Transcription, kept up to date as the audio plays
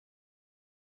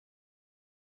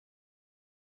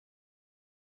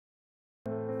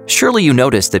Surely you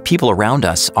notice that people around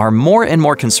us are more and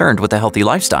more concerned with a healthy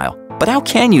lifestyle. But how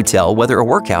can you tell whether a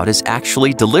workout is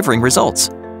actually delivering results?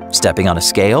 Stepping on a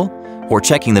scale or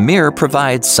checking the mirror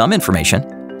provides some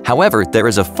information. However, there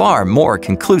is a far more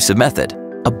conclusive method.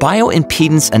 A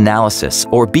bioimpedance analysis,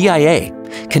 or BIA,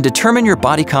 can determine your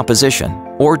body composition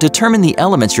or determine the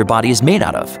elements your body is made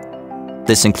out of.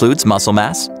 This includes muscle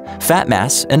mass, fat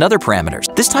mass, and other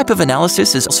parameters. This type of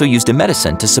analysis is also used in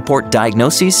medicine to support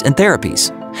diagnoses and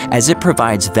therapies, as it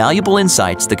provides valuable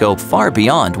insights that go far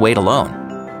beyond weight alone.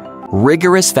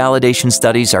 Rigorous validation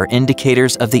studies are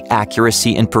indicators of the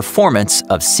accuracy and performance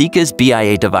of Seca's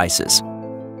BIA devices.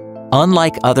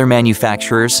 Unlike other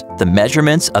manufacturers, the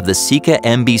measurements of the Seca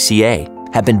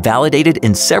mBCA have been validated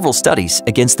in several studies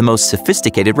against the most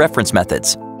sophisticated reference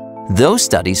methods. Those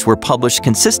studies were published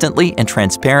consistently and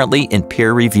transparently in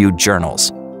peer-reviewed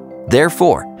journals.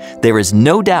 Therefore, there is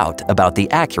no doubt about the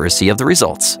accuracy of the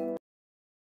results.